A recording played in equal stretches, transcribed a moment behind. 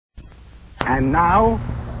And now,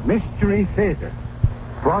 Mystery Theater.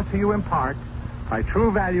 Brought to you in part by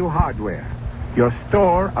True Value Hardware, your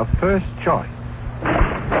store of first choice.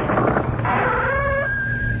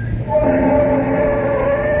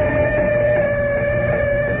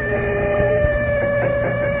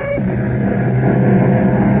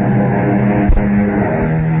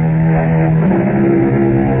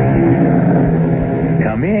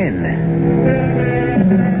 Come in.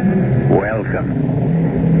 Welcome.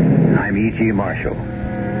 I'm E.G. Marshall.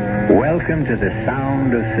 Welcome to the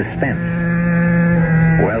sound of suspense.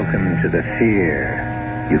 Welcome to the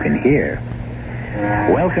fear you can hear.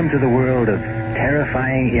 Welcome to the world of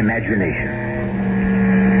terrifying imagination.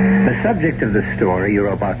 The subject of the story you're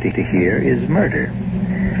about to hear is murder.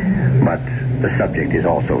 But the subject is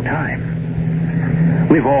also time.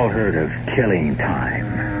 We've all heard of killing time.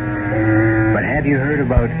 But have you heard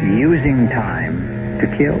about using time to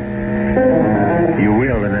kill? You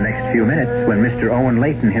will in the next few minutes when Mr. Owen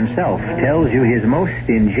Layton himself tells you his most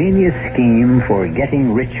ingenious scheme for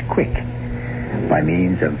getting rich quick by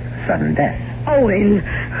means of sudden death. Owen,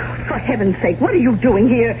 for heaven's sake, what are you doing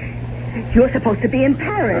here? You're supposed to be in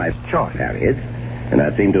Paris. Nice choice, Harriet. And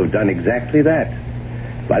I seem to have done exactly that.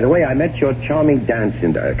 By the way, I met your charming dance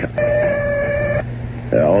in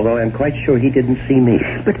although I'm quite sure he didn't see me.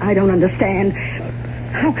 But I don't understand.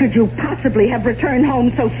 How could you possibly have returned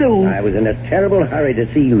home so soon? I was in a terrible hurry to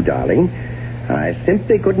see you, darling. I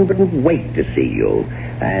simply couldn't wait to see you.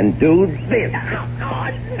 And do this. Oh,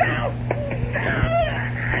 God, no.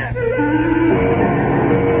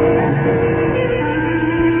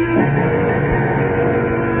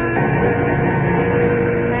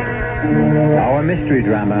 Our mystery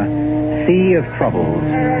drama, Sea of Troubles,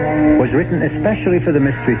 was written especially for the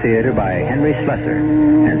Mystery Theater by Henry Slesar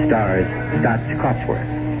and stars Staats Cotsworth.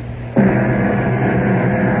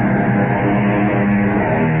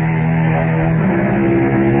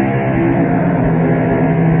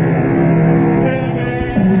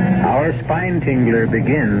 Our spine tingler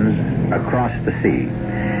begins across the sea,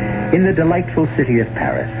 in the delightful city of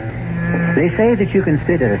Paris. They say that you can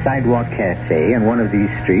sit at a sidewalk cafe in one of these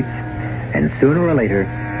streets and sooner or later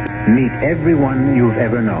meet everyone you've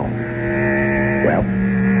ever known. Well,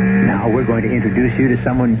 now we're going to introduce you to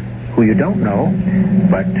someone who you don't know,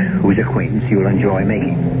 but whose acquaintance you'll enjoy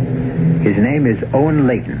making. His name is Owen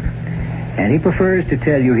Layton, and he prefers to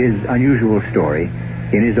tell you his unusual story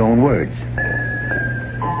in his own words.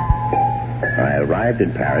 I arrived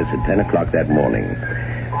in Paris at 10 o'clock that morning,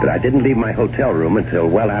 but I didn't leave my hotel room until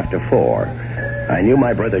well after 4. I knew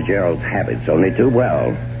my brother Gerald's habits only too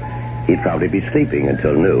well. He'd probably be sleeping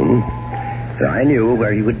until noon. So I knew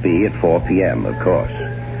where he would be at 4 p.m., of course,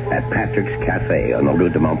 at Patrick's Cafe on the Rue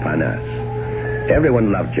de Montparnasse.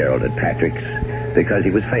 Everyone loved Gerald at Patrick's because he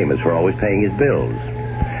was famous for always paying his bills.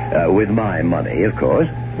 With my money, of course.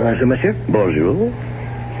 Bonjour, monsieur. Bonjour.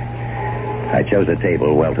 I chose a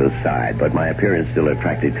table well to the side, but my appearance still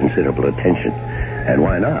attracted considerable attention. And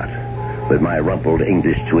why not? With my rumpled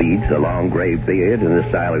English tweeds, a long gray beard in the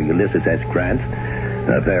style of Ulysses S. Grant,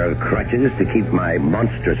 a pair of crutches to keep my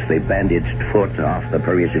monstrously bandaged foot off the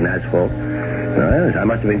Parisian asphalt. Well, I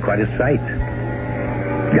must have been quite a sight.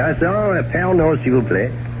 Garçon, a pound d'or, s'il vous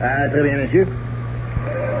plaît. Très bien, monsieur.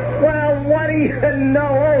 Well, what do you know,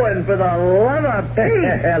 Owen, for the love of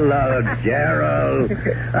Pete? Hello, Gerald.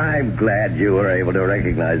 I'm glad you were able to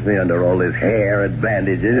recognize me under all this hair and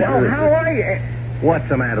bandages. Well, how are you? What's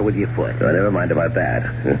the matter with your foot? Oh, never mind about that.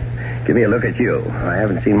 Give me a look at you. I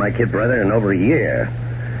haven't seen my kid brother in over a year.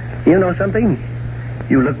 You know something?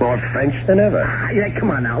 You look more French than ever. Yeah,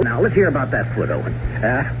 come on now. Now, let's hear about that foot, Owen.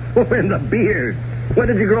 And the beard. When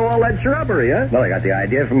did you grow all that shrubbery, huh? Well, I got the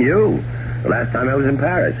idea from you. The last time I was in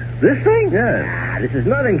Paris. This thing? Yeah. This is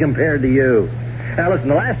nothing compared to you. Now, listen,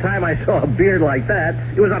 the last time I saw a beard like that,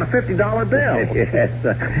 it was on a $50 bill. Yes.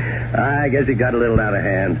 I guess it got a little out of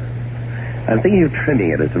hand. I'm thinking of trimming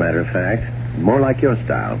it, as a matter of fact. More like your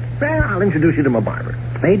style. Well, I'll introduce you to my barber.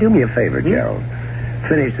 Hey, do me a favor, Gerald.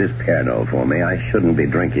 Finish this Pernod for me. I shouldn't be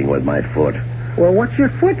drinking with my foot. Well, what's your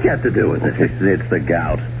foot got to do with it? It's the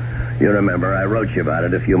gout. You remember, I wrote you about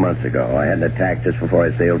it a few months ago. I had an attack just before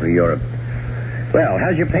I sailed for Europe. Well,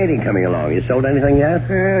 how's your painting coming along? You sold anything yet?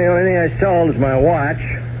 The only thing I sold is my watch.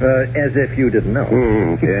 As if you didn't know.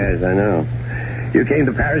 Yes, I know. You came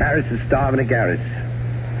to Paris to starve in a garret.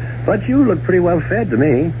 But you look pretty well fed to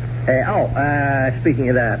me. Speaking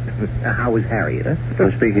of that, how was Harriet, huh?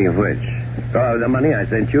 Well, speaking of which, the money I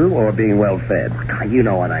sent you or being well fed? You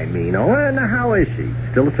know what I mean, Owen. How is she?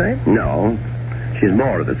 Still the same? No. She's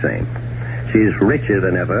more of the same. She's richer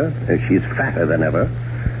than ever. She's fatter than ever.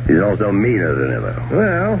 She's also meaner than ever.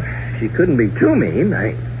 Well, she couldn't be too mean.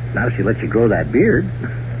 Now she lets you grow that beard.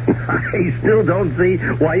 I still don't see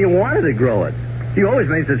why you wanted to grow it. You always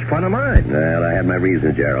made such fun of mine. Well, I had my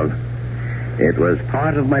reasons, Gerald. It was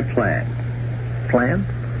part of my plan. Plan?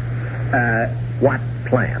 What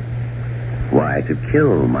plan? Why, to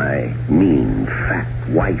kill my mean, fat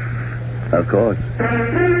wife, of course.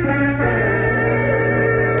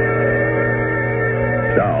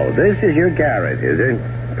 So, this is your garret, is it?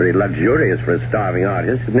 Pretty luxurious for a starving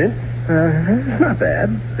artist, isn't it? It's not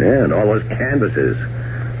bad. Yeah, and all those canvases.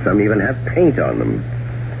 Some even have paint on them.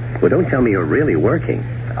 Well, don't tell me you're really working.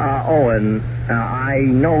 Owen, I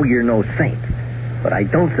know you're no saint, but I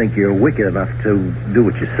don't think you're wicked enough to do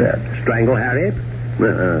what you said. Strangle Harriet?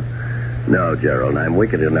 No, Gerald, I'm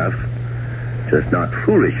wicked enough, just not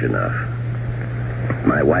foolish enough.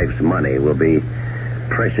 My wife's money will be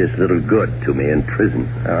precious little good to me in prison.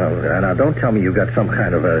 Now, don't tell me you've got some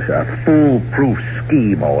kind of a foolproof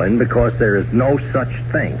scheme, Owen, because there is no such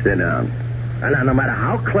thing. Sit down. And no matter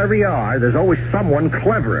how clever you are, there's always someone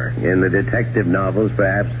cleverer. In the detective novels,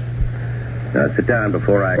 perhaps? Now, sit down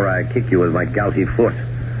before I kick you with my gouty foot.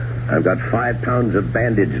 I've got 5 pounds of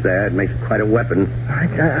bandage there. It makes quite a weapon.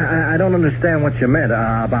 I don't understand what you meant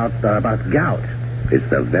about gout. It's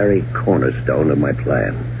the very cornerstone of my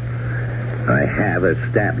plan. I have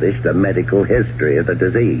established a medical history of the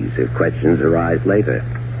disease if questions arise later.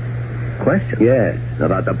 Questions? Yes,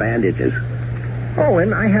 about the bandages.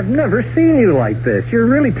 Owen, I have never seen you like this. You're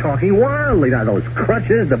really talking wildly. Now, those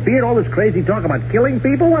crutches, the beard, all this crazy talk about killing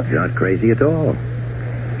people. It's not crazy at all.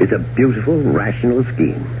 It's a beautiful, rational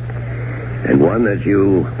scheme. And one that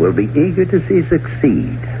you will be eager to see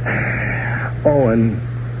succeed. Owen,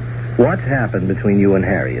 what's happened between you and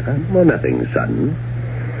Harriet, huh? Well, nothing sudden.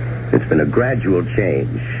 It's been a gradual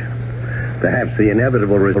change. Perhaps the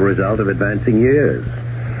inevitable result of advancing years.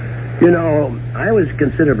 You know, I was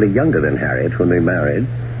considerably younger than Harriet when we married.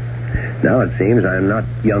 Now it seems I'm not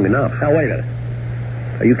young enough. Now, wait a minute.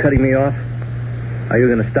 Are you cutting me off? Are you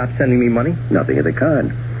going to stop sending me money? Nothing of the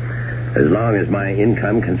kind. As long as my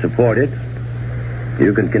income can support it,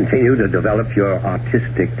 you can continue to develop your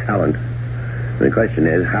artistic talent. The question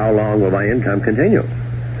is, how long will my income continue?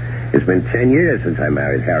 It's been 10 years since I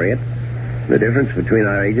married Harriet. The difference between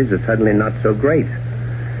our ages is suddenly not so great.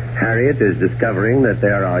 Harriet is discovering that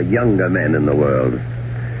there are younger men in the world.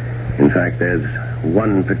 In fact, there's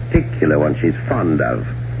one particular one she's fond of.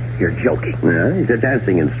 You're joking. Yeah, he's a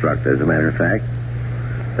dancing instructor, as a matter of fact.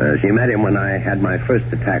 She met him when I had my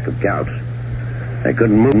first attack of gout. I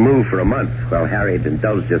couldn't move for a month while Harriet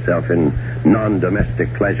indulged herself in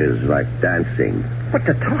non-domestic pleasures like dancing. But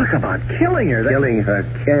to talk about killing her... Killing her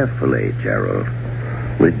carefully, Gerald,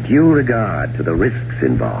 with due regard to the risks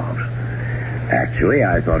involved. Actually,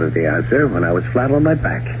 I thought of the answer when I was flat on my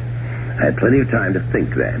back. I had plenty of time to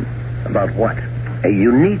think then. About what? A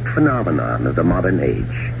unique phenomenon of the modern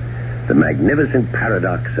age. The magnificent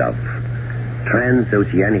paradox of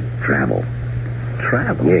transoceanic travel.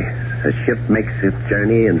 Travel? Yes. A ship makes its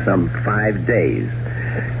journey in some 5 days.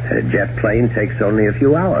 A jet plane takes only a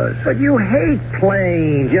few hours. But you hate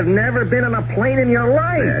planes. You've never been on a plane in your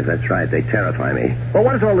life. Yes, that's right. They terrify me. Well,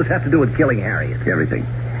 what does all this have to do with killing Harriet? Everything.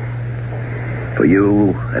 For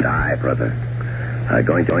you and I, brother, are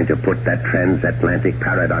going to put that transatlantic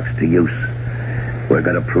paradox to use. We're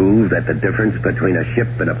going to prove that the difference between a ship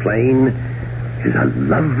and a plane is a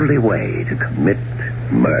lovely way to commit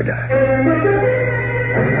murder.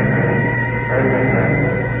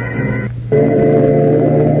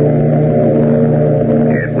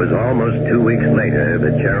 It was almost 2 weeks later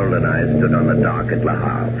that Gerald and I stood on the dock at Le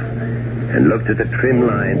Havre and looked at the trim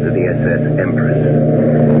lines of the SS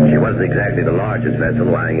Empress. She wasn't exactly the largest vessel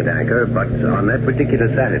lying at anchor, but on that particular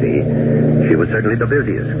Saturday, she was certainly the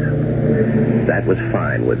busiest. That was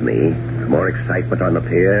fine with me. The more excitement on the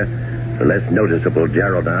pier, the less noticeable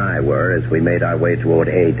Gerald and I were as we made our way toward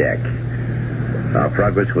A deck. Our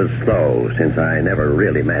progress was slow, since I never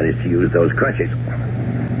really managed to use those crutches.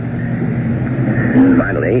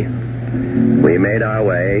 Finally, we made our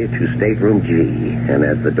way to stateroom G, and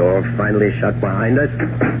as the door finally shut behind us,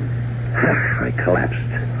 I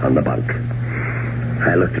collapsed on the bunk.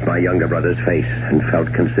 I looked at my younger brother's face and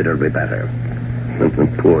felt considerably better.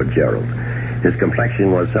 Poor Gerald. His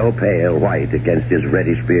complexion was so pale white against his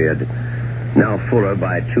reddish beard, now fuller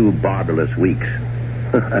by 2 barbarous weeks.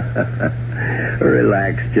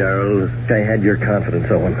 Relax, Gerald. I had your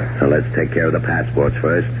confidence, Owen. So let's take care of the passports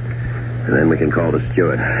first, and then we can call the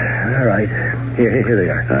steward. All right. Here they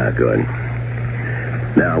are. Good.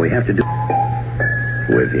 Now, we have to do...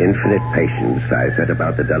 With infinite patience, I set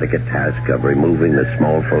about the delicate task of removing the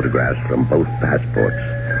small photographs from both passports.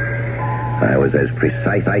 I was as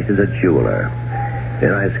precise as a jeweler,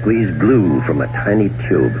 Then I squeezed glue from a tiny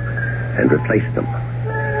tube and replaced them.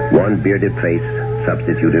 One bearded face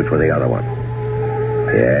substituted for the other one.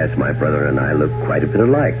 Yes, my brother and I look quite a bit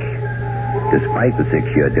alike, despite the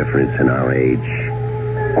 6-year difference in our age.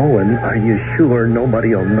 Owen, are you sure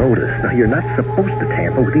nobody will notice? Now, you're not supposed to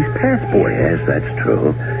tamper with these passports. Yes, that's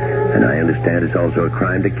true. And I understand it's also a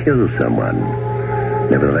crime to kill someone.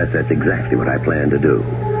 Nevertheless, that's exactly what I plan to do.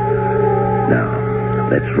 Now,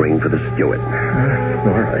 let's ring for the steward.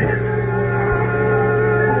 All right.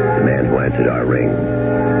 The man who answered our ring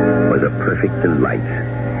was a perfect delight.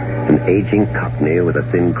 An aging cockney with a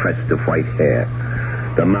thin crest of white hair,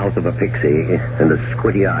 the mouth of a pixie, and the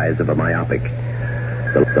squinty eyes of a myopic.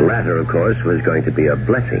 The latter, of course, was going to be a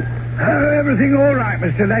blessing. Everything all right,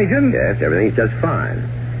 Mr. Layton? Yes, everything's just fine.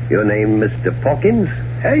 Your name, Mr. Pawkins?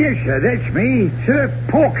 Yes, sir, that's me. Sir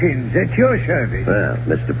Pawkins, at your service. Well,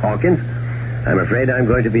 Mr. Pawkins, I'm afraid I'm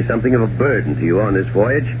going to be something of a burden to you on this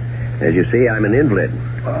voyage. As you see, I'm an invalid.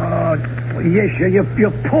 Oh, yes, sir, your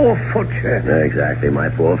poor foot, sir. Exactly, my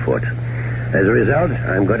poor foot. As a result,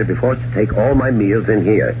 I'm going to be forced to take all my meals in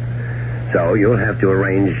here. So you'll have to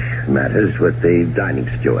arrange matters with the dining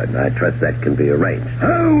steward. I trust that can be arranged.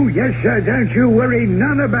 Oh, yes, sir. Don't you worry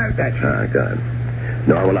none about that, sir. Good.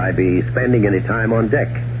 Nor will I be spending any time on deck.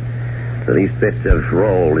 The least bit of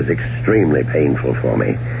roll is extremely painful for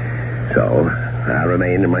me. So I'll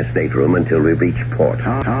remain in my stateroom until we reach port.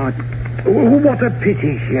 What a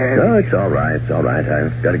pity, sir. Oh, it's all right. It's all right.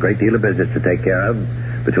 I've got a great deal of business to take care of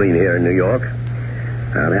between here and New York.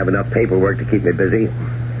 I'll have enough paperwork to keep me busy.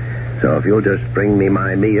 So if you'll just bring me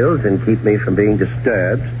my meals and keep me from being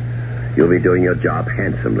disturbed, you'll be doing your job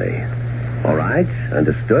handsomely. All right?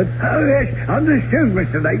 Understood? Oh, yes. Understood,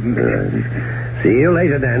 Mr. Layton. See you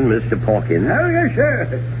later then, Mr. Pawkins. Oh, yes, sir.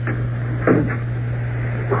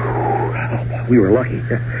 We were lucky.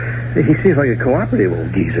 He seems like a cooperative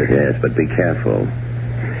old geezer. Yes, but be careful.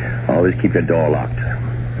 Always keep your door locked,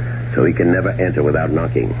 so he can never enter without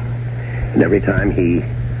knocking. And every time he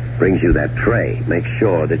brings you that tray, make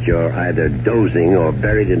sure that you're either dozing or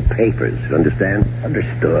buried in papers. Understand?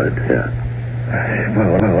 Understood. Yeah.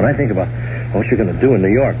 Well, when I think about what you're going to do in New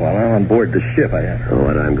York while I'm on board the ship,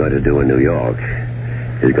 What I'm going to do in New York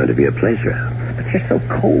is going to be a pleasure. But you're so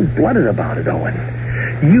cold-blooded about it, Owen.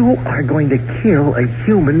 You are going to kill a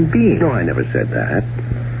human being. No, I never said that.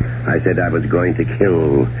 I said I was going to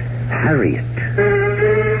kill Harriet.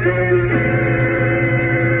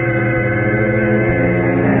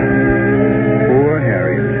 Poor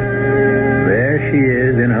Harriet. There she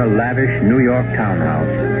is in her lavish New York townhouse,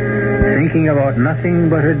 thinking about nothing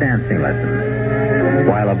but her dancing lessons,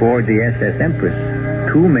 while aboard the SS Empress,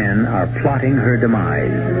 2 men are plotting her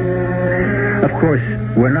demise. Of course,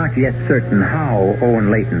 we're not yet certain how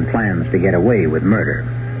Owen Layton plans to get away with murder.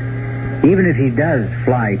 Even if he does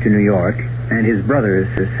fly to New York and his brother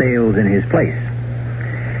sails in his place,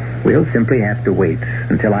 we'll simply have to wait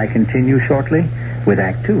until I continue shortly with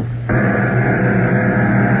Act 2.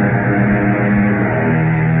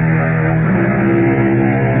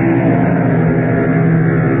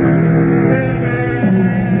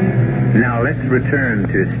 Now let's return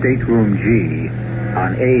to Stateroom G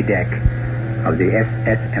on A deck of the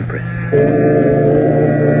SS Empress.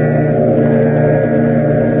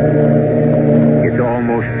 It's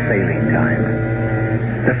almost sailing time.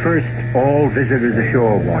 The first all visitors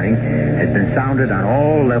ashore warning has been sounded on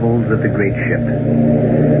all levels of the great ship.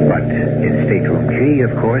 But in Stateroom G,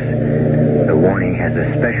 of course, the warning has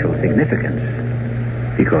a special significance,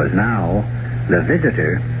 because now the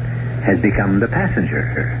visitor has become the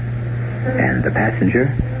passenger, and the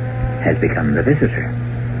passenger has become the visitor.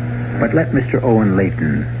 But let Mr. Owen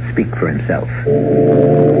Layton speak for himself.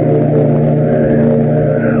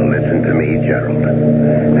 Listen to me, Gerald.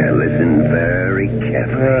 Now listen very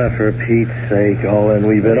carefully. For Pete's sake, Owen,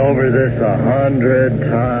 we've been over this 100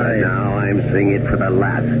 times. Now I'm saying it for the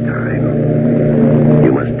last time.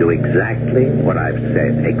 You must do exactly what I've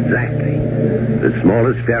said. Exactly. The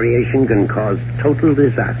smallest variation can cause total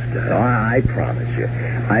disaster. Oh, I promise you,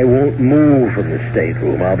 I won't move from the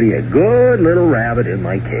stateroom. I'll be a good little rabbit in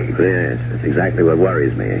my cage. Yes, that's exactly what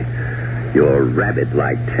worries me. Your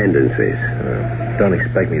rabbit-like tendencies. Don't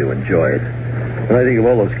expect me to enjoy it. When I think of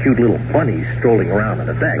all those cute little bunnies strolling around on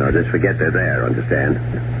the deck. No, just forget they're there, understand?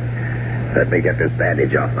 Let me get this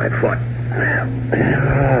bandage off my foot.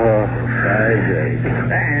 Oh, 5 days.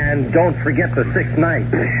 And don't forget the 6th night.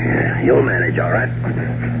 You'll manage, all right?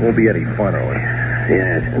 Won't be any fun, Owen.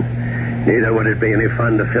 Yes. Neither would it be any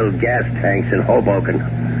fun to fill gas tanks in Hoboken.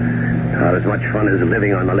 Not as much fun as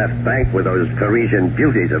living on the left bank with those Parisian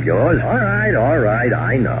beauties of yours. All right,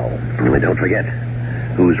 I know. Only don't forget,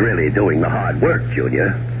 who's really doing the hard work,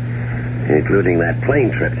 Junior. Including that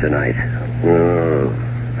plane trip tonight. Oh,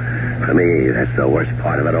 for me, that's the worst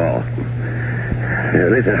part of it all.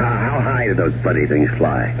 Listen, how high do those bloody things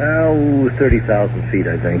fly? 30,000 feet,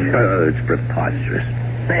 I think. Oh, it's preposterous.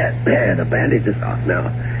 There, the bandage is off now.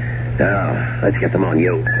 Now, let's get them on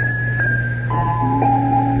you.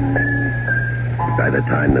 By the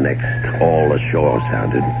time the next all ashore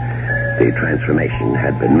sounded, the transformation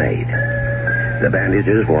had been made. The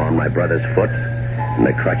bandages were on my brother's foot, and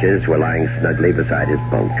the crutches were lying snugly beside his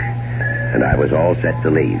bunk. And I was all set to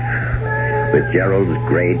leave. With Gerald's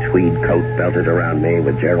gray tweed coat belted around me,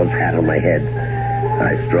 with Gerald's hat on my head,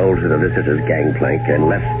 I strolled to the visitor's gangplank and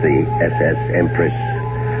left the SS Empress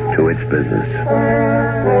to its business.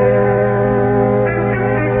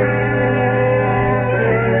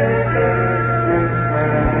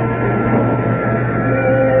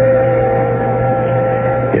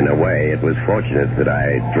 In a way, it was fortunate that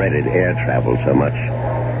I dreaded air travel so much.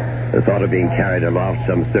 The thought of being carried aloft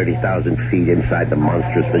some 30,000 feet inside the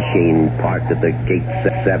monstrous machine parked at the Gate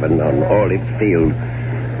 7 on Orleans Field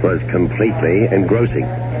was completely engrossing.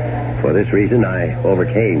 For this reason, I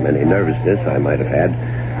overcame any nervousness I might have had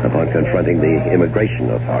upon confronting the immigration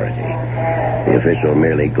authority. The official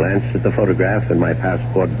merely glanced at the photograph in my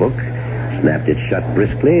passport book, snapped it shut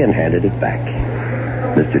briskly, and handed it back.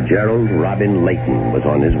 Mr. Gerald Robin Layton was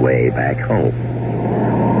on his way back home.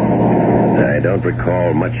 I don't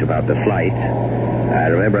recall much about the flight. I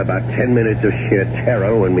remember about 10 minutes of sheer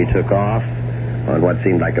terror when we took off on what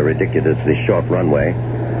seemed like a ridiculously short runway.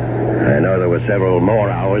 I know there were several more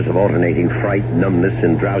hours of alternating fright, numbness,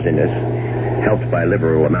 and drowsiness, helped by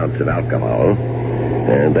liberal amounts of alcohol.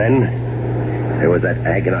 And then there was that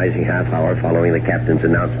agonizing half hour following the captain's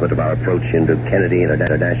announcement of our approach into Kennedy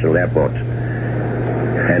International Airport.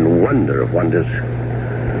 And wonder of wonders,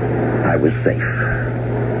 I was safe.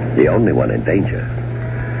 The only one in danger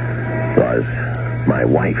was my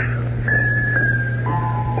wife.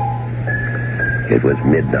 It was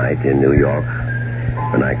midnight in New York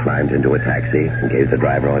when I climbed into a taxi and gave the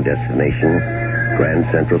driver our destination, Grand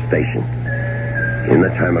Central Station. In the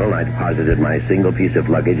terminal, I deposited my single piece of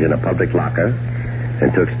luggage in a public locker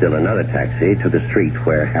and took still another taxi to the street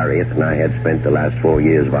where Harriet and I had spent the last 4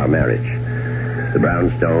 years of our marriage. The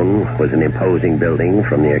brownstone was an imposing building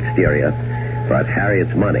from the exterior, but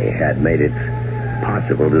Harriet's money had made it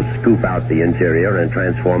possible to scoop out the interior and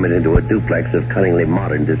transform it into a duplex of cunningly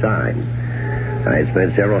modern design. I had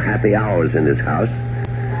spent several happy hours in this house.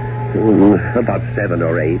 About 7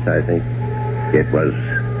 or 8, I think. It was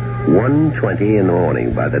 1:20 in the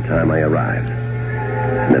morning by the time I arrived.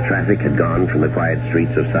 And the traffic had gone from the quiet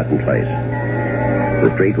streets of Sutton Place.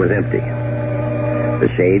 The street was empty. The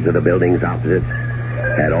shades of the buildings opposite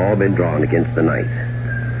had all been drawn against the night.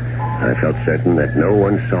 I felt certain that no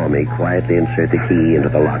one saw me quietly insert the key into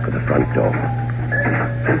the lock of the front door.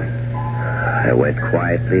 I went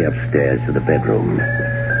quietly upstairs to the bedroom.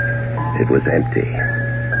 It was empty.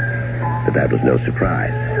 But that was no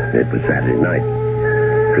surprise. It was Saturday night.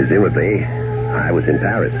 Presumably, I was in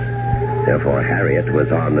Paris. Therefore, Harriet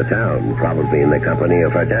was on the town, probably in the company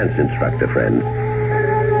of her dance instructor friend.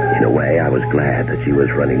 In a way, I was glad that she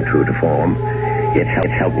was running true to form. It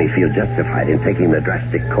helped me feel justified in taking the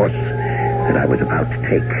drastic course that I was about to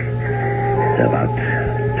take. About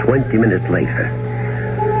 20 minutes later,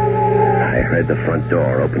 I heard the front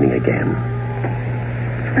door opening again.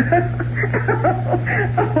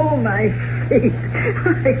 Oh, my feet.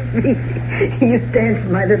 My feet. You danced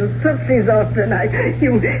my little tootsies off tonight.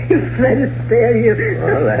 You let us spare you.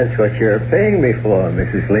 Well, that's what you're paying me for,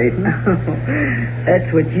 Mrs. Layton. Oh,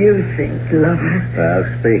 that's what you think, lover. Well,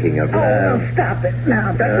 speaking of love... Oh, stop it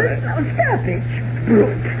now, Douglas. No, stop it, you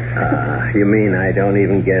brute. You mean I don't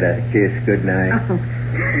even get a kiss goodnight? Oh,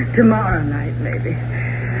 tomorrow night, maybe.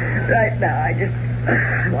 Right now,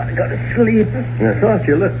 I want to go to sleep. I thought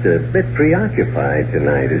you looked a bit preoccupied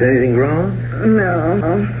tonight. Is anything wrong? No.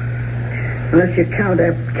 Unless you count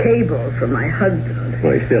a cable from my husband.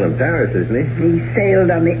 Well, he's still in Paris, isn't he? He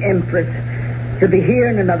sailed on the Empress. He'll be here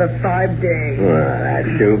in another 5 days. Well,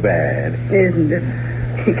 that's too bad. Isn't it?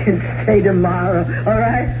 He can stay tomorrow, all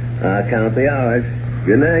right? I'll count the hours.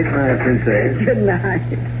 Good night, my princess. Good night.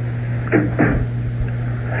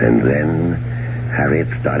 And then Harriet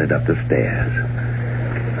started up the stairs.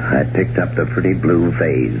 I picked up the pretty blue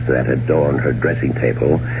vase that adorned her dressing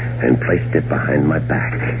table and placed it behind my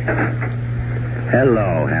back.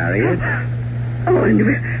 Hello, Harriet. Oh, and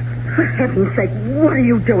for heaven's sake, what are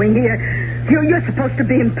you doing here? You're supposed to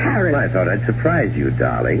be in Paris. Well, I thought I'd surprise you,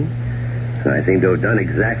 darling. I seem to have done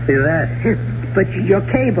exactly that. But your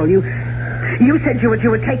cable, you said you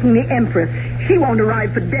were taking the Empress. She won't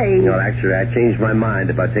arrive for days. Well, actually, I changed my mind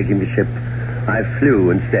about taking the ship. I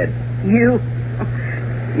flew instead. You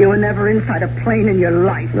were never inside a plane in your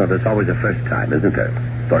life. No, there's always a first time, isn't there?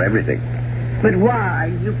 For everything. But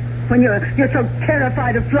why? When you're so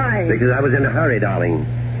terrified of flying. Because I was in a hurry, darling.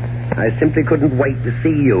 I simply couldn't wait to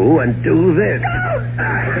see you and do this.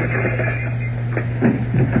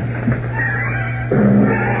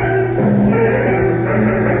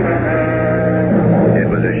 It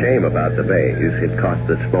was a shame about the bays. It cost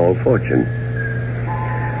a small fortune.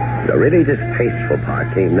 The really distasteful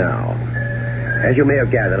part came now. As you may have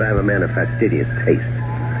gathered, I'm a man of fastidious taste.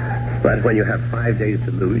 But when you have 5 days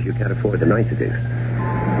to lose, you can't afford the niceties.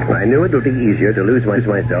 I knew it would be easier to lose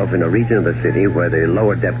myself in a region of the city where the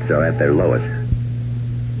lower depths are at their lowest.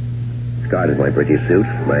 Discarded my British suit,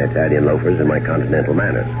 my Italian loafers, and my continental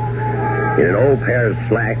manners. In an old pair of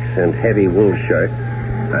slacks and heavy wool shirt,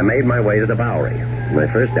 I made my way to the Bowery. My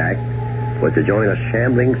first act was to join a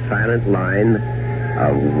shambling, silent line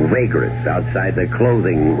of vagrants outside the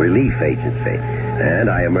clothing relief agency. And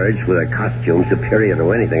I emerged with a costume superior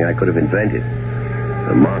to anything I could have invented.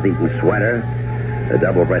 A moth-eaten sweater, a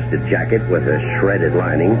double-breasted jacket with a shredded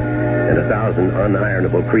lining, and 1,000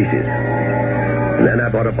 unironable creases. And then I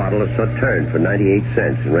bought a bottle of Sauterne for 98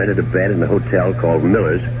 cents and rented a bed in a hotel called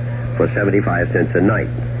Miller's for 75 cents a night.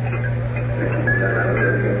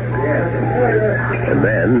 And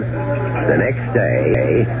then, the next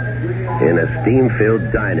day, in a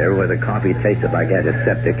steam-filled diner where the coffee tasted like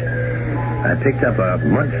antiseptic, I picked up a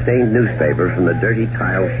mud-stained newspaper from the dirty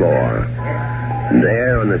tile floor. And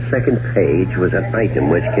there on the second page was an item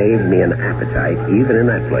which gave me an appetite, even in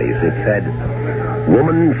that place. It said,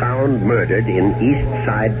 "Woman found murdered in East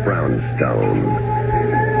Side brownstone."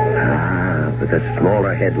 But the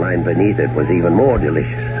smaller headline beneath it was even more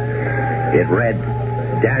delicious. It read,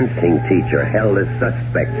 "Dancing teacher held as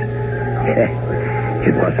suspect."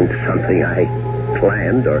 It wasn't something I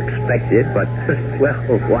planned or expected, but,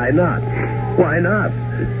 well, why not? Why not?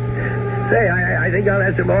 Say, I think I'll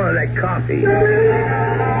have some more of that coffee.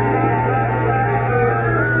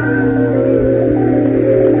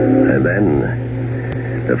 And then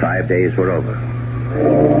the 5 days were over.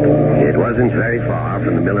 It wasn't very far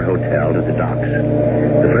from the Miller Hotel to the docks.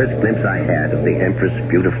 The first glimpse I had of the Empress'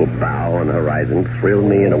 beautiful bow on the horizon thrilled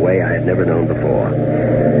me in a way I had never known before.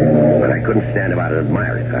 But I couldn't stand about and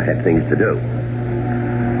admire it. I had things to do.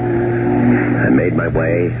 I made my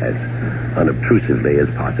way as unobtrusively as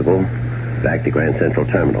possible back to Grand Central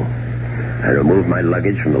Terminal. I removed my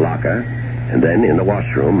luggage from the locker, and then in the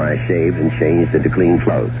washroom I shaved and changed into clean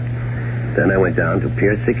clothes. Then I went down to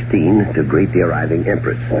Pier 16 to greet the arriving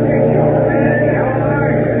Empress.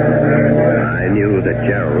 I knew that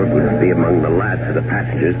Gerald would be among the last of the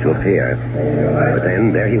passengers to appear. But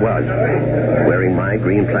then there he was, wearing my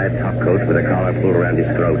green plaid topcoat with a collar pulled around his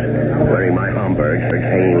throat, wearing my Homburg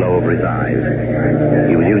hanging low over his eyes.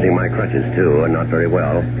 He was using my crutches, too, and not very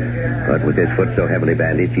well. But with his foot so heavily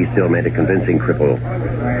bandaged, he still made a convincing cripple.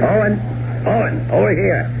 Owen, over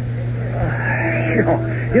here.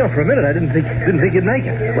 You know, for a minute I didn't think you'd make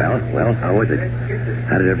it. Well, how was it?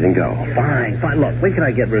 How did everything go? Fine. Look, when can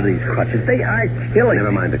I get rid of these crutches? They are killing me.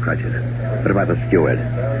 Never mind the crutches. What about the steward,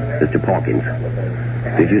 Mr. Pawkins?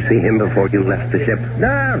 Did you see him before you left the ship? No,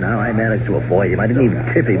 I managed to avoid him. I didn't even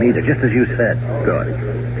tip him either, just as you said. Good.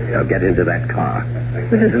 Now get into that car.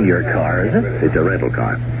 This isn't your car, is it? It's a rental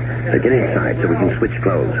car. Now get inside so we can switch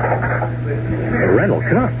clothes. A rental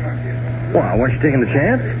car? Well, weren't you taking the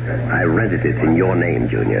chance? I rented it in your name,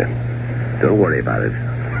 Junior. Don't worry about it.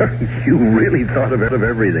 You really thought of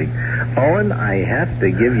everything. Owen, I have to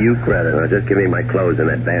give you credit. Well, just give me my clothes and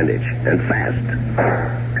that bandage. And fast.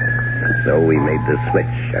 And so we made the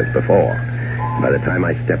switch, as before. By the time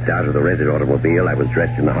I stepped out of the rented automobile, I was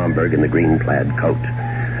dressed in the Homburg and the green plaid coat.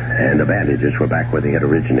 And the bandages were back where they had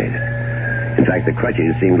originated. In fact, the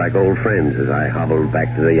crutches seemed like old friends as I hobbled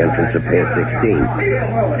back to the entrance of Pier 16.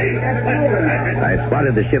 I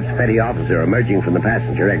spotted the ship's petty officer emerging from the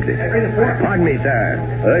passenger exit. Pardon me, sir.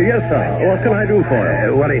 Yes, sir. What can I do for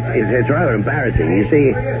you? Well, it's rather embarrassing. You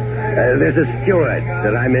see, there's a steward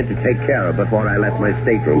that I meant to take care of before I left my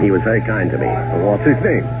stateroom. He was very kind to me. What's his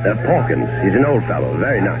name? Pawkins. He's an old fellow.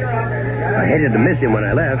 Very nice. I hated to miss him when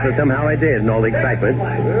I left, but somehow I did in all the excitement.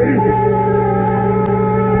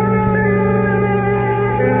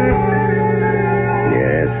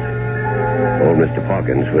 Old Mr.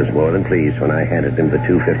 Pawkins was more than pleased when I handed him the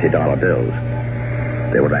two $50 bills.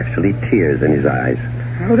 There were actually tears in his eyes.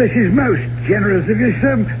 Oh, this is most generous of you,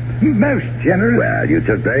 sir. Most generous. Well, you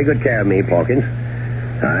took very good care of me, Pawkins.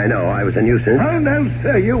 I know, I was a nuisance. Oh, no,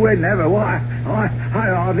 sir, you were never. Why, I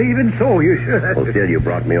hardly even saw you, sir. Well, still, you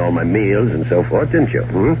brought me all my meals and so forth, didn't you?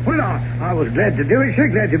 Well, I was glad to do it, sir.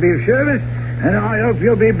 Glad to be of service. And I hope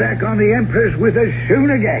you'll be back on the Empress with us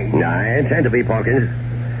soon again. I intend to be, Pawkins.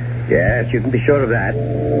 Yes, you can be sure of that.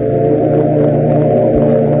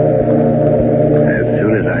 As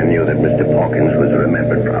soon as I knew that Mr. Pawkins was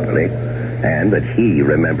remembered properly, and that he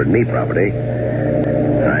remembered me properly,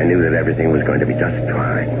 I knew that everything was going to be just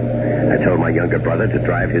fine. I told my younger brother to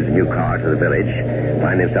drive his new car to the village,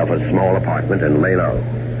 find himself a small apartment, and lay low.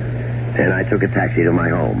 Then I took a taxi to my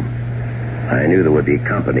home. I knew there would be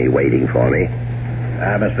company waiting for me.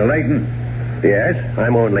 Mr. Layton? Yes,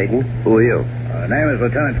 I'm Owen Layton. Who are you? Name is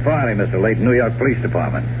Lieutenant Farley, Mr. Layton, New York Police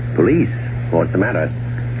Department. Police? What's the matter?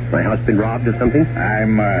 My house been robbed or something?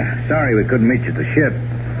 I'm sorry we couldn't meet you at the ship.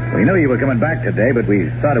 We knew you were coming back today, but we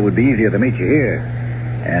thought it would be easier to meet you here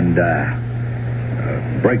and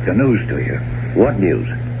break the news to you. What news?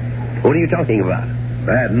 What are you talking about?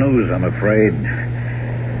 Bad news, I'm afraid.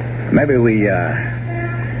 Maybe we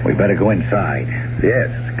better go inside. Yes,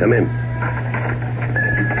 come in.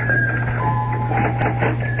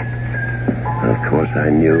 Of course, I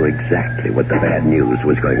knew exactly what the bad news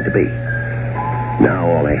was going to be. Now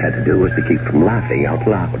all I had to do was to keep from laughing out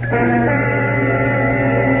loud.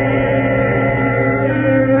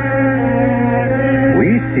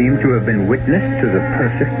 We seem to have been witness to the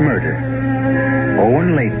perfect murder.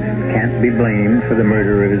 Owen Layton can't be blamed for the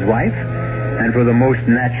murder of his wife, and for the most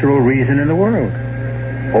natural reason in the world.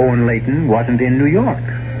 Owen Layton wasn't in New York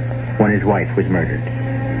when his wife was murdered.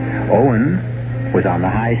 Owen was on the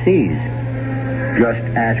high seas. Just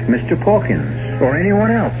ask Mr. Pawkins or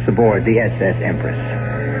anyone else aboard the SS Empress.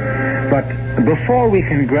 But before we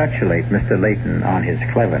congratulate Mr. Layton on his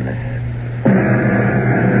cleverness,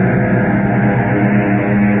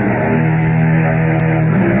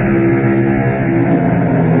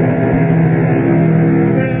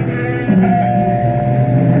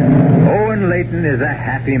 Owen Layton is a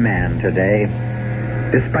happy man today.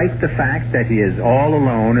 Despite the fact that he is all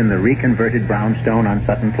alone in the reconverted brownstone on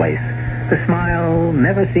Sutton Place, the smile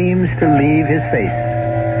never seems to leave his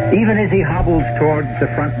face. Even as he hobbles towards the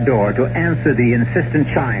front door to answer the insistent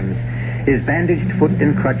chimes, his bandaged foot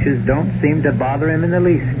and crutches don't seem to bother him in the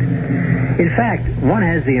least. In fact, one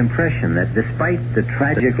has the impression that despite the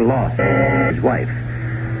tragic loss of his wife,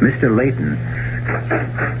 Mr. Layton...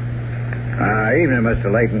 Evening, Mr.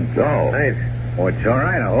 Layton. Oh, thanks. Oh, it's all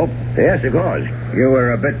right, I hope. Yes, of course. You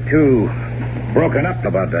were a bit too broken up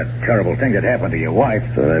about that terrible thing that happened to your wife.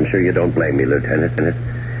 Well, I'm sure you don't blame me, Lieutenant.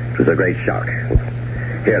 It was a great shock.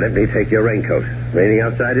 Here, let me take your raincoat. Raining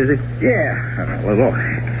outside, is it? Yeah. Well, look.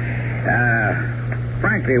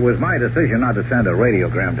 Frankly, it was my decision not to send a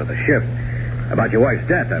radiogram to the ship. About your wife's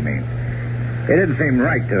death, I mean. It didn't seem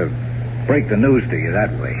right to break the news to you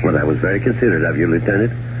that way. Well, that was very considerate of you,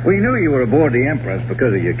 Lieutenant. We knew you were aboard the Empress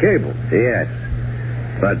because of your cable. Yes.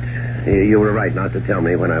 But you were right not to tell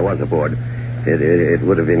me when I was aboard. It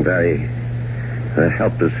would have been very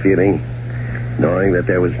helpless feeling, knowing that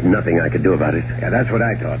there was nothing I could do about it. Yeah, that's what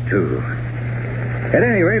I thought, too. At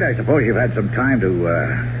any rate, I suppose you've had some time to,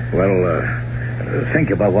 think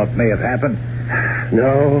about what may have happened.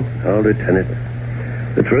 No, Lieutenant.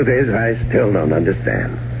 The truth is, I still don't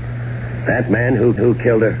understand. That man who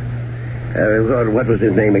killed her, what was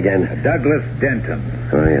his name again? Douglas Denton.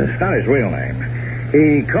 Oh, yes. It's not his real name.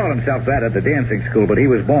 He called himself that at the dancing school, but he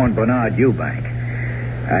was born Bernard Eubank.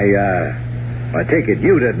 I take it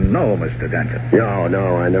you didn't know Mr. Denton.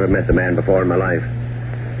 No, I never met the man before in my life.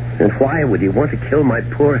 And why would he want to kill my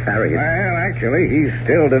poor Harriet? Well, actually, he's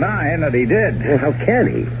still denying that he did. Well, how can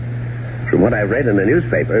he? From what I read in the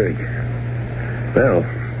newspaper, well,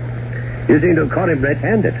 you seem to have caught him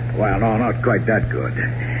red-handed. Well, no, not quite that good.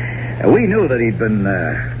 We knew that he'd been,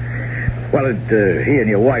 he and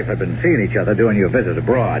your wife had been seeing each other during your visit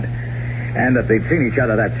abroad, and that they'd seen each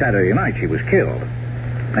other that Saturday night she was killed.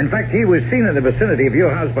 In fact, he was seen in the vicinity of your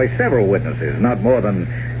house by several witnesses, not more than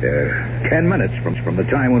 10 minutes from the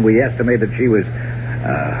time when we estimate that she was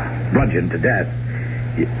bludgeoned to death.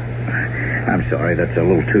 I'm sorry, that's a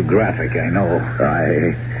little too graphic, I know.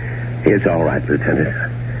 It's all right, Lieutenant.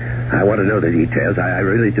 I want to know the details. I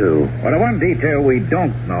really do. Well, the one detail we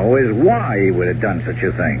don't know is why he would have done such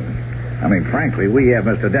a thing. I mean, frankly, we have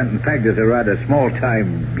Mr. Denton pegged as a rather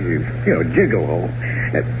small-time, gigolo.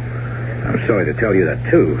 I'm sorry to tell you that,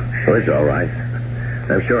 too. Oh, it's all right.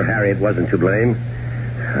 I'm sure Harriet wasn't to blame.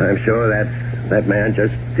 I'm sure that man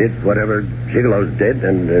just did whatever gigolos did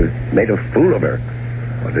and made a fool of her.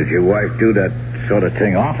 Well, did your wife do that sort of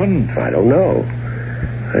thing often? I don't know.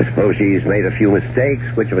 I suppose she's made a few mistakes.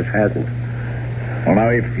 Which of us hasn't? Well, now,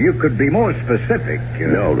 if you could be more specific...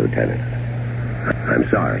 No, Lieutenant. I'm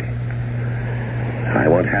sorry. I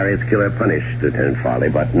want Harriet's killer punished, Lieutenant Farley,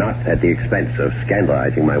 but not at the expense of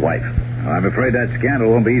scandalizing my wife. I'm afraid that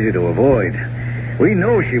scandal won't be easy to avoid. We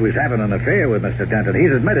know she was having an affair with Mr. Denton.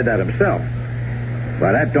 He's admitted that himself.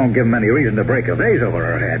 But that don't give him any reason to break a vase over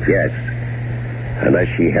her head. Yes. Unless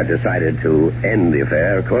she had decided to end the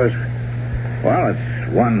affair, of course. Well,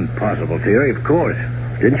 it's one possible theory, of course.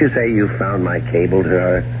 Didn't you say you found my cable to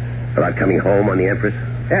her about coming home on the Empress?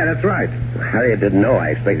 Yeah, that's right. Harriet didn't know I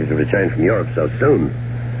expected to return from Europe so soon.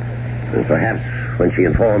 And perhaps when she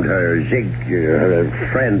informed her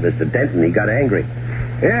friend, Mr. Denton, he got angry.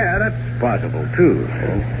 Yeah, that's possible, too.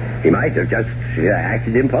 He might have just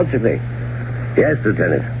acted impulsively. Yes,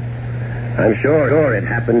 Lieutenant. I'm sure it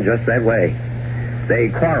happened just that way. They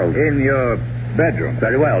quarreled. In your bedroom?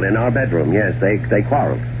 Very well, in our bedroom, yes. They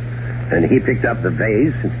quarreled. And he picked up the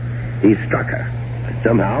vase, and he struck her. But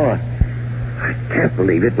somehow, I can't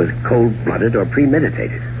believe it was cold-blooded or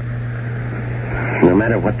premeditated. No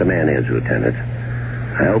matter what the man is, Lieutenant,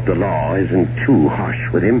 I hope the law isn't too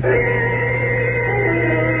harsh with him.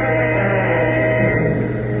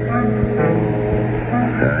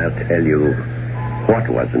 I'll tell you what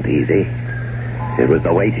wasn't easy. It was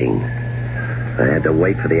the waiting. I had to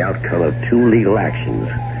wait for the outcome of 2 legal actions,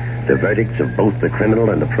 the verdicts of both the criminal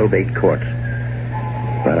and the probate courts.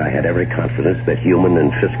 But I had every confidence that human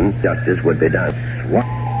and fiscal justice would be done.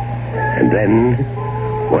 And then,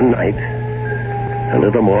 one night, a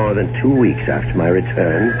little more than 2 weeks after my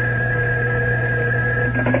return...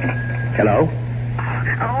 Hello?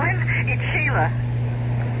 Owen, it's Sheila.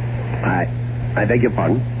 I beg your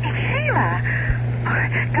pardon? It's Sheila.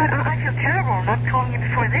 God, I feel terrible not calling you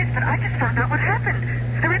before this, but I just found out what happened.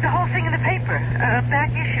 I read the whole thing in the paper,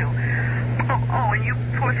 back issue. Oh, and you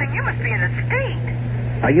poor thing, you must be in the state.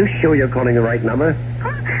 Are you sure you're calling the right number? Oh,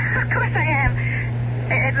 of course I am.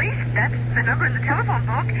 At least that's the number in the telephone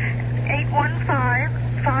book.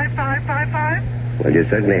 815-5555. Well, you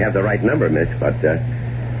certainly have the right number, miss, but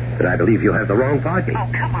I believe you have the wrong party. Oh,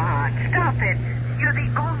 come on. Stop it. You're the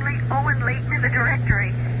only Owen Layton in the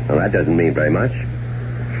directory. Well, that doesn't mean very much.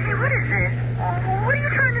 Hey, what is this? What are you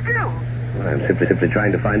trying to do? Well, I'm simply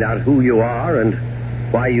trying to find out who you are and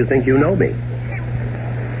why you think you know me.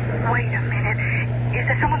 Wait a minute. Is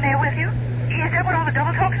there someone there with you? Is that what all the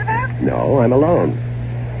double talk's about? No, I'm alone.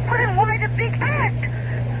 Well, then why the big act?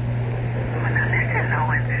 Well, now listen,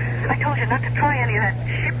 Owen. I told you not to try any of that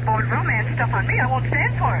shipboard romance stuff on me. I won't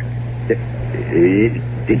stand for it.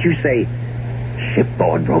 Did you say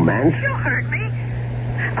shipboard romance? You heard me.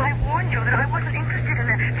 I warned you that I wasn't interested in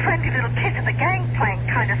the friendly little kiss at the gangplank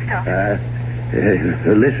kind of stuff.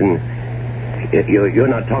 Listen. You're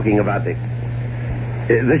not talking about the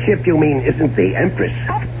ship you mean isn't the Empress.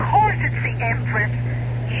 Of course it's the Empress.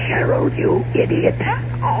 Gerald, you idiot. Huh?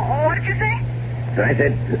 Oh, what did you say? I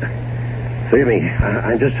said, forgive me,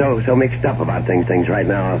 I'm just so mixed up about things right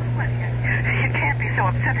now. Well, you can't be so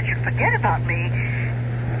upset that you forget about me.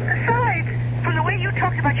 Besides, from the way you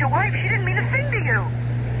talked about your wife, she didn't mean a thing to you.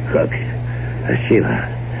 Look, Sheila,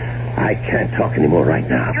 I can't talk anymore right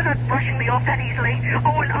now. You're not brushing me off that easily.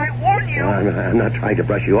 Oh, and I warn you. I'm not trying to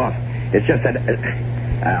brush you off. It's just that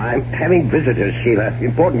I'm having visitors, Sheila.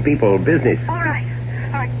 Important people, business. All right,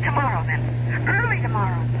 tomorrow then. Early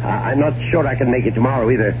tomorrow. I'm not sure I can make it tomorrow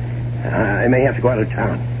either. I may have to go out of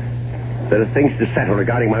town. There are things to settle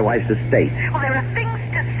regarding my wife's estate. Well, there are things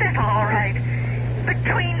to settle, all right.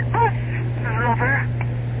 Between us, lover.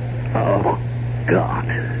 Oh, God.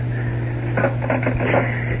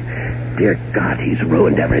 Dear God, he's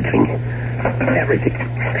ruined everything. Everything.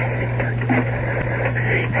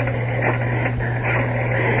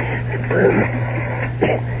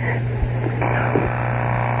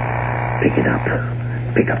 Pick it up.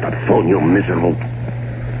 Pick up that phone, you miserable...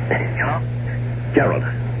 Hello? Gerald,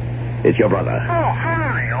 it's your brother. Oh,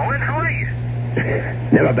 hi, Owen. How are you?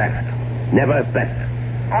 Never better. Never better.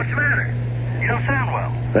 What's the matter? You don't sound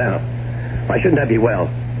well. Well, why shouldn't I be well?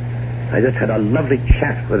 I just had a lovely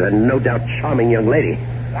chat with a no doubt charming young lady.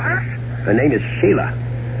 What? Her name is Sheila.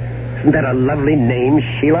 Isn't that a lovely name,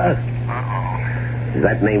 Sheila? Uh-oh. Is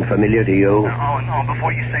that name familiar to you? No,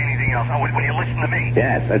 before you say anything else, when you listen to me.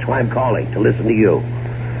 Yes, that's why I'm calling, to listen to you.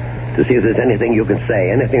 To see if there's anything you can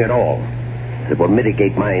say, anything at all, that will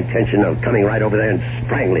mitigate my intention of coming right over there and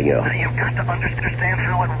strangling you. Now, you've got to understand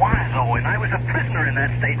how it was, Owen. I was a prisoner in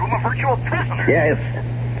that stateroom, a virtual prisoner. Yes.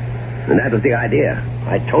 And that was the idea.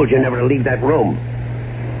 I told you never to leave that room.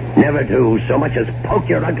 Never to so much as poke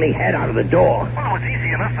your ugly head out of the door. Well, it was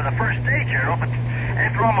easy enough for the first day, Gerald, but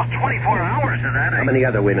after almost 24 hours of that, How many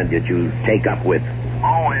other women did you take up with?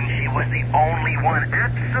 Oh, and she was the only one,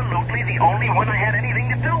 absolutely the only one I had anything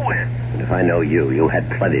to do with. And if I know you had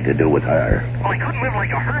plenty to do with her. Well, I couldn't live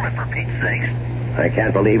like a hermit, for Pete's sakes. I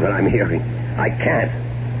can't believe what I'm hearing. I can't.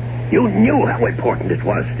 You knew how important it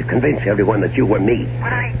was to convince everyone that you were me.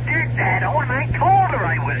 But I did that, Owen. I told her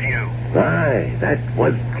I was you. Aye, that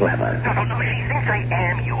was clever. No, she thinks I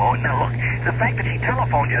am you, Owen. Now, look, the fact that she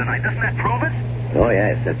telephoned you tonight, doesn't that prove it? Oh,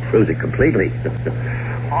 yes, that proves it completely.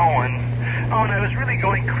 Owen, I was really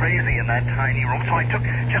going crazy in that tiny room, so I took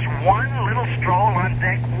just one little stroll on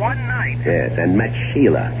deck one night. Yes, and met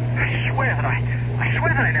Sheila. I swear that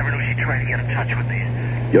I never knew she'd try to get in touch with me.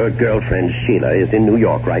 Your girlfriend Sheila is in New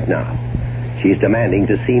York right now. She's demanding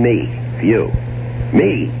to see me. You.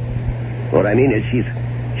 Me. What I mean is she's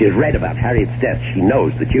read about Harriet's death. She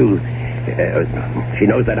knows that you... she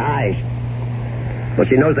knows that Well,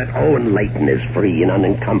 she knows that Owen Layton is free and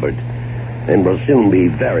unencumbered and will soon be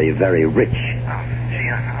very, very rich. Gee,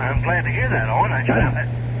 I'm glad to hear that, Owen. Shut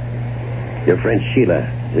up. Your friend Sheila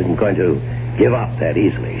isn't going to give up that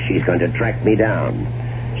easily. She's going to track me down.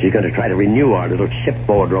 She's going to try to renew our little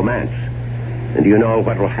shipboard romance. And do you know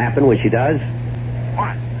what will happen when she does?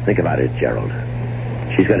 What? Think about it, Gerald.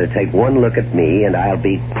 She's going to take one look at me, and I'll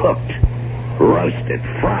be cooked, roasted,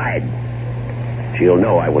 fried. She'll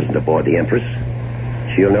know I wasn't aboard the Empress.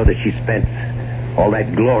 She'll know that she spent all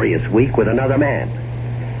that glorious week with another man.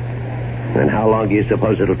 And how long do you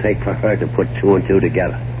suppose it'll take for her to put two and two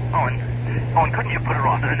together? Owen, couldn't you put her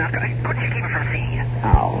off? Couldn't you keep her from seeing you?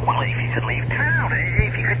 How? Well, if you could leave town,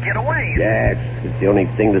 if you could get away. Yes, it's the only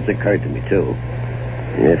thing that's occurred to me, too.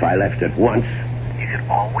 If I left at once... You could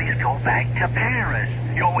always go back to Paris.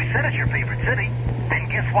 You always said it's your favorite city. And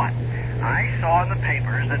guess what? I saw in the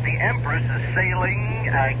papers that the Empress is sailing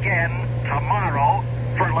again tomorrow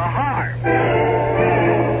for Le Havre.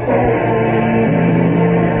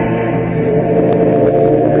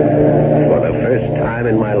 For the first time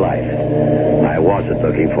in my life, I wasn't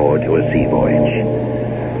looking forward to a sea voyage.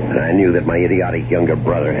 And I knew that my idiotic younger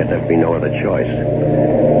brother had left me no other choice.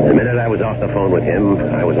 The minute I was off the phone with him,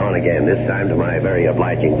 I was on again, this time to my very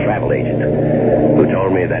obliging travel agent, who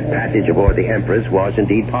told me that passage aboard the Empress was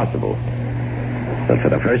indeed possible. But for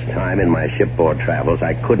the first time in my shipboard travels,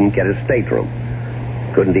 I couldn't get a stateroom.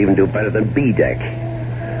 Couldn't even do better than B-deck.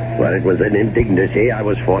 But it was an indignity I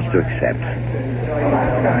was forced to accept.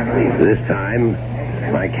 This time,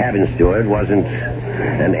 my cabin steward wasn't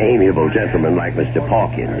an amiable gentleman like Mr.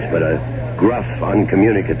 Pawkins, but a gruff,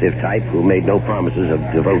 uncommunicative type who made no promises of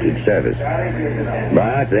devoted service.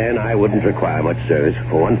 But then I wouldn't require much service.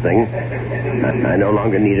 For one thing, I no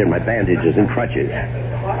longer needed my bandages and crutches.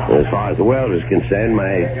 As far as the world was concerned,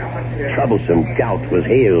 my troublesome gout was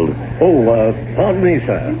healed. Oh, pardon me,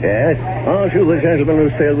 sir. Yes? Aren't you the gentleman who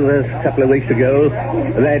sailed with us a couple of weeks ago?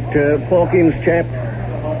 That Pawkins chap?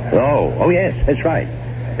 Oh, yes, that's right.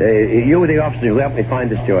 You were the officer who helped me find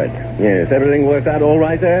the steward. Yes, everything worked out all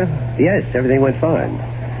right there? Yes, everything went fine.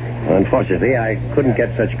 Unfortunately, I couldn't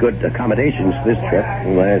get such good accommodations this trip.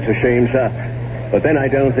 Well, that's a shame, sir. But then I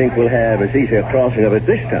don't think we'll have as easy a crossing of it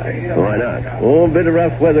this time. Why not? Oh, a bit of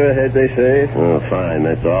rough weather ahead, they say. Oh, fine.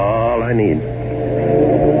 That's all I need.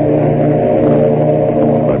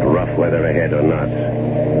 But rough weather ahead or not,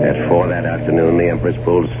 at 4 that afternoon, the Empress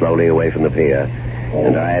pulled slowly away from the pier.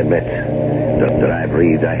 And I admit that I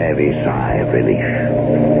breathed a heavy sigh of relief.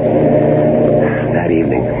 That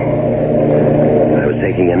evening, I was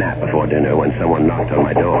taking a nap before dinner when someone knocked on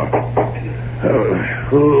my door. Oh,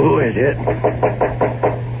 who is it?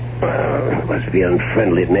 Must be an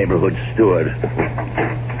unfriendly neighborhood steward.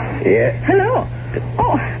 Yeah? Hello.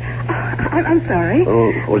 Oh, I'm sorry.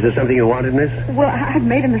 Oh, was there something you wanted, miss? Well, I've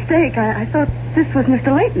made a mistake. I thought this was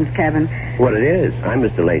Mr. Layton's cabin. What it is. I'm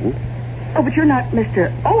Mr. Layton. Oh, but you're not Mr.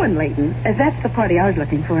 Owen Layton. That's the party I was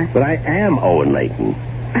looking for. But I am Owen Layton.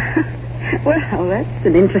 Well, that's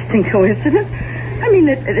an interesting coincidence. I mean,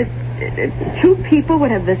 two people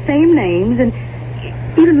would have the same names and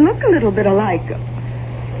even look a little bit alike.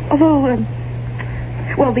 Although,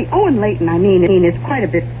 well, the Owen Layton, I mean, is quite a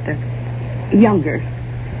bit younger.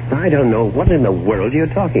 I don't know what in the world you're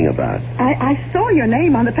talking about. I saw your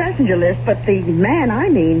name on the passenger list, but the man I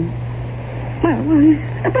mean... Well, he's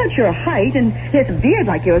about your height, and he has a beard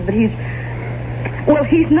like yours, but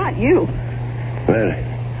he's not you. Well,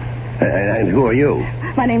 and who are you?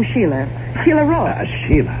 My name's Sheila. Sheila Ross.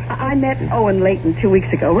 Sheila. I met Owen Layton 2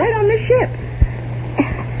 weeks ago, right on this ship.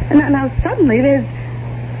 And now suddenly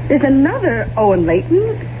there's another Owen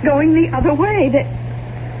Layton going the other way.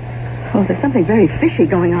 There's something very fishy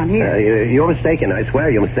going on here. You're mistaken. I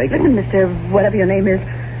swear you're mistaken. Listen, Mr. Whatever your name is,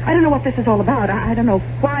 I don't know what this is all about. I don't know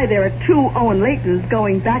why there are two Owen Laytons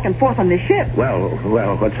going back and forth on this ship. Well,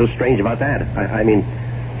 what's so strange about that? I mean,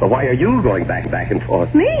 well, why are you going back and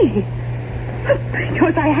forth? Me?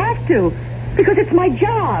 Because I have to. Because it's my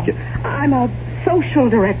job. I'm a social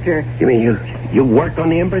director. You mean you work on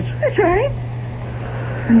the Empress? That's right.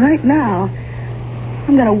 And right now,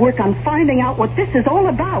 I'm going to work on finding out what this is all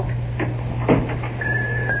about.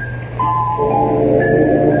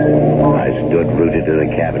 I stood rooted to the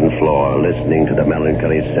cabin floor, listening to the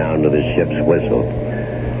melancholy sound of the ship's whistle,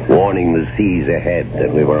 warning the seas ahead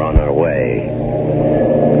that we were on our way,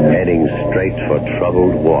 heading straight for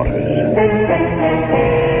troubled waters.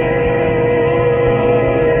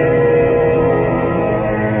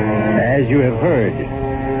 As you have heard,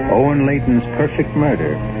 Owen Layton's perfect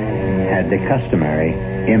murder had the customary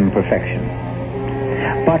imperfection.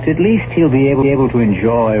 But at least he'll be able to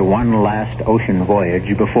enjoy one last ocean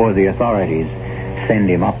voyage before the authorities send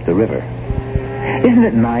him up the river. Isn't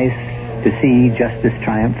it nice to see justice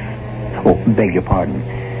triumph? Oh, beg your pardon,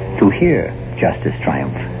 to hear justice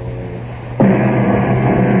triumph.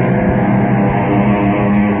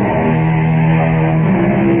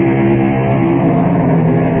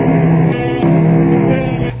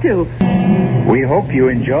 We hope you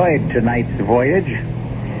enjoyed tonight's voyage.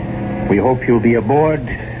 We hope you'll be aboard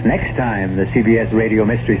next time the CBS Radio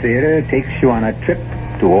Mystery Theater takes you on a trip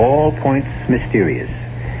to all points mysterious.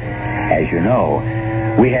 As you know,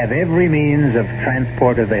 we have every means of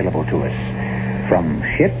transport available to us, from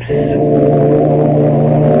ships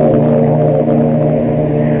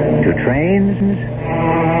to trains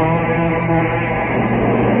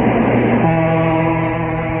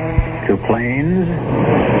to planes.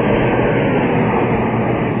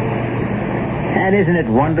 And isn't it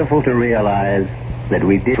wonderful to realize that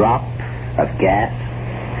we did drop of gas?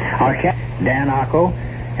 Our cast, Dan Ocko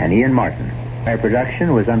and Ian Martin. Our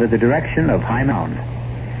production was under the direction of Himan.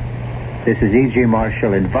 This is E.G.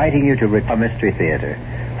 Marshall inviting you to return to Mystery Theater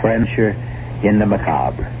for adventure in the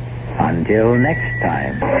macabre. Until next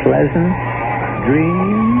time, pleasant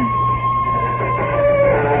dreams.